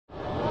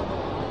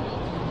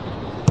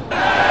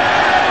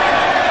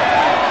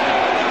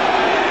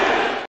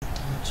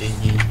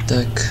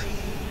Итак,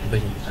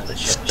 Блин, надо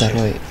сейчас.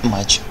 второй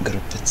матч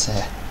группы С.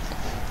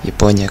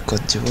 Япония,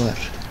 Côte d'Ivoire.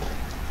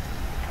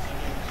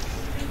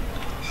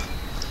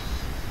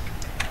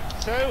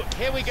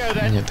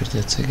 Мне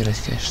придется играть,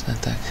 конечно,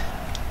 так.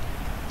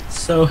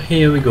 So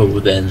here we go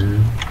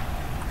then.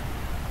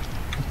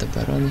 Это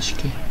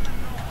бароночки.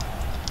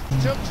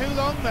 It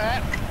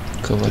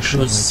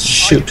was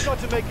shoot.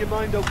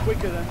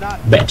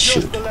 Bad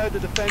shoot.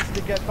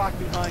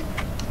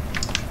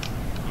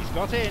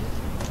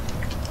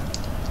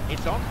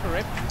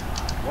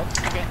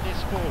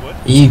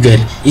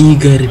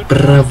 Игорь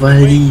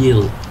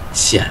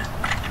провалился.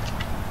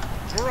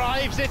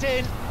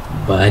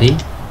 Барри,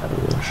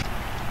 хорош.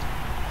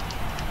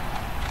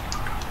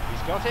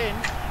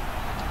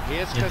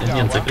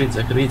 Нет, закрыть.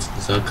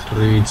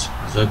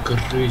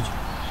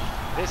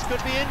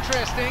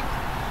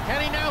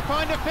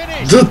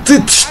 Да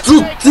ты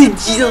что ты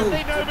делал?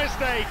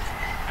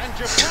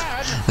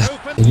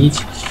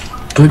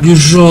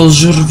 Побежал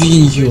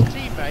Жервинью.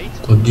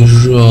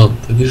 Побежал,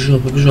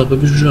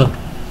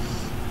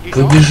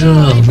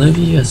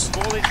 навес.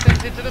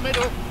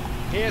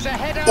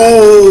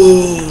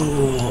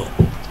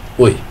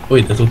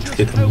 Ой, да тут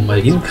какая-то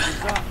малинка.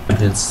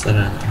 Блин,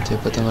 срана. Тебя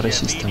потом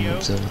расистом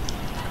обзовут.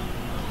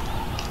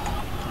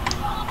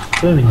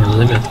 Кто меня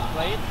зовет?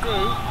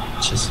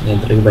 Сейчас мне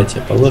дрэгба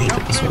тебя положит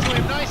и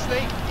посмотрим.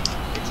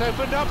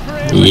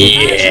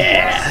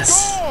 Yes!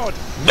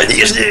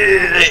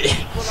 Ближний!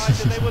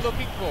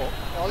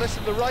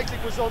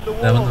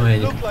 Давно я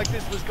не...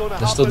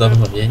 Да что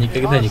давно? Я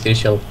никогда не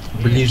кричал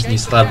ближний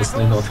с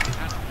радостной ноткой.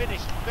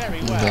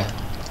 Да.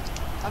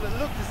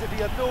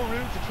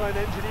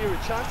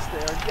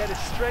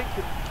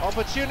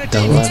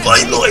 Да ладно.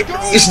 Двойной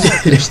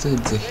ближний! Что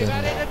это за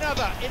херня?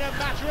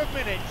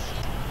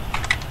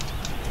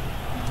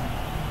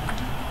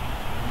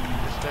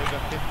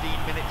 Over 15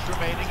 minutes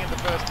remaining in the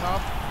first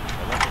half.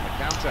 They're letting the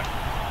counter.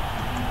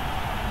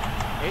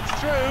 It's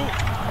through.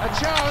 A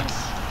chance.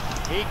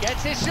 He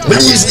gets his shot.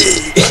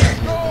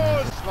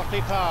 Scores.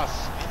 Sloppy pass.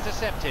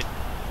 Intercepted.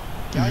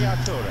 Yaya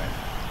Toure,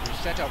 who's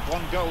set up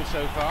one goal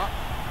so far.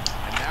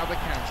 And now the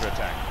counter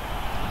attack.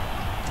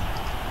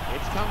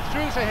 It's come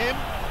through to him.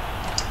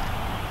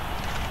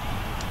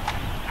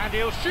 And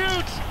he'll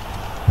shoot.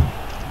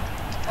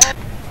 Oh.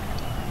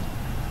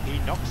 He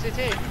knocks it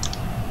in.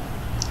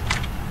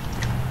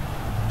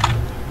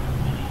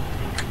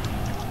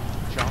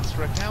 Chance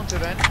for a counter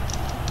then.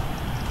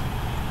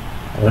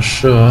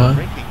 Хорошо.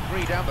 Breaking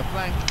free down the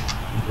flank.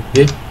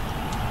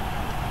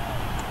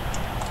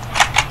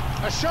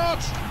 A shot.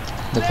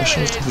 Да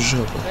пошел ты в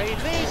жопу. They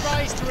lead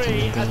by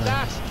 3 and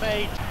that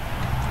made.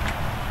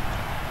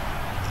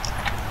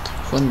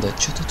 Хонда,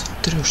 что ты тут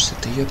трешься?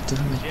 Ты ёб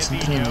твою мать,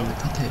 центральный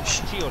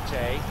нападающий.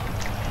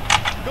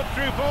 Good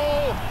through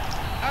ball.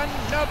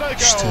 Another goal.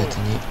 Что это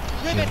не...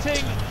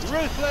 Riveting,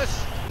 ruthless.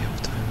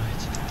 Ёб твою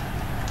мать.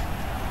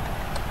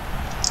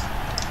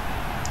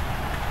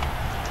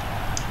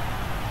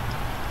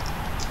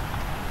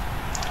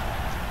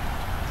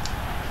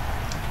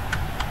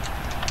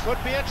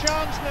 Could be a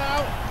chance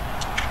now.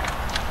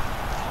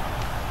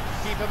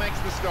 Keeper makes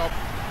the stop.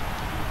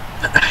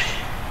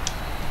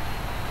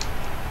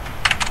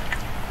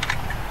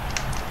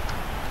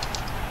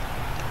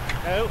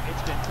 No,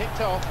 it's been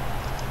picked off.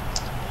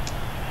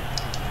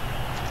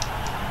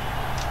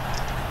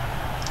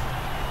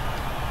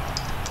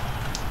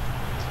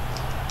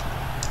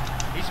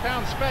 He's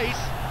found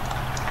space.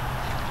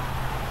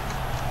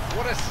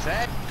 What a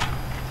set.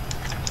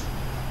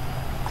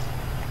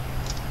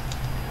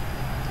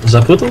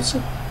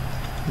 Запутался?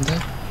 Да.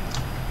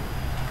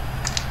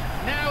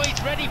 Now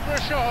he's ready for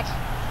a shot.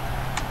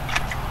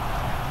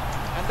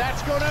 And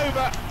that's gone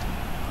over.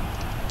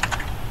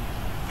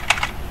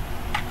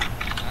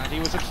 And he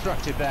was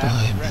obstructed there.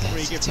 Ой, Referee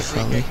блядь, gives эти a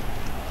free фолы. kick.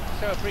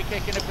 So a free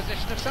kick in a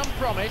position of some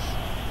promise.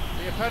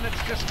 The opponents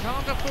just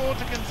can't afford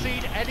to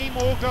concede any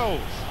more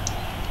goals.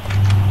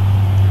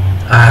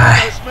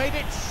 Almost made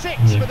it 6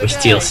 Не for the day.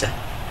 пустился.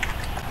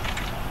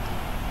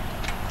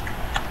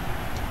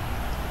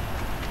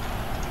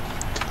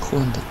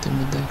 Хонда, ты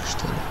мудак,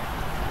 что ли?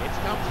 It's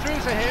come through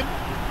to him.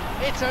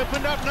 It's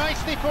opened up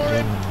nicely for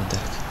him. Реально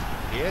мудак.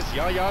 Here's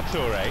Yaya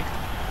Toure.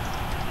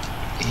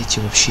 Эти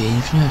вообще, я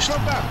не понимаю, что...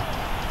 Drop back.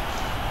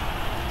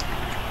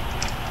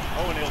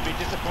 Oh, and he'll be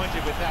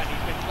disappointed with that.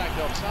 He's been flagged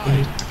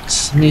offside.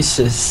 It's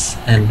Mrs.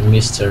 and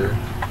Mr.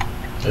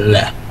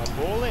 La. A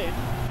ball in.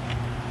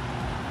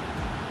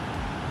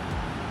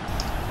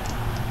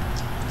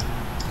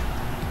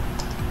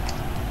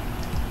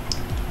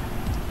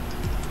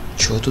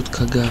 Чё тут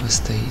Кагава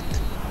стоит?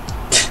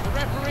 The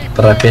referee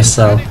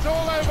Прописал. and it's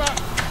all over.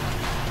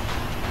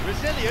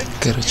 Resilient.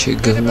 Короче,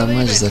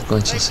 говноматч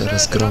закончился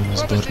разгромом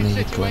сборной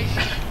Японии.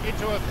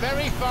 Into a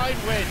very fine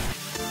win.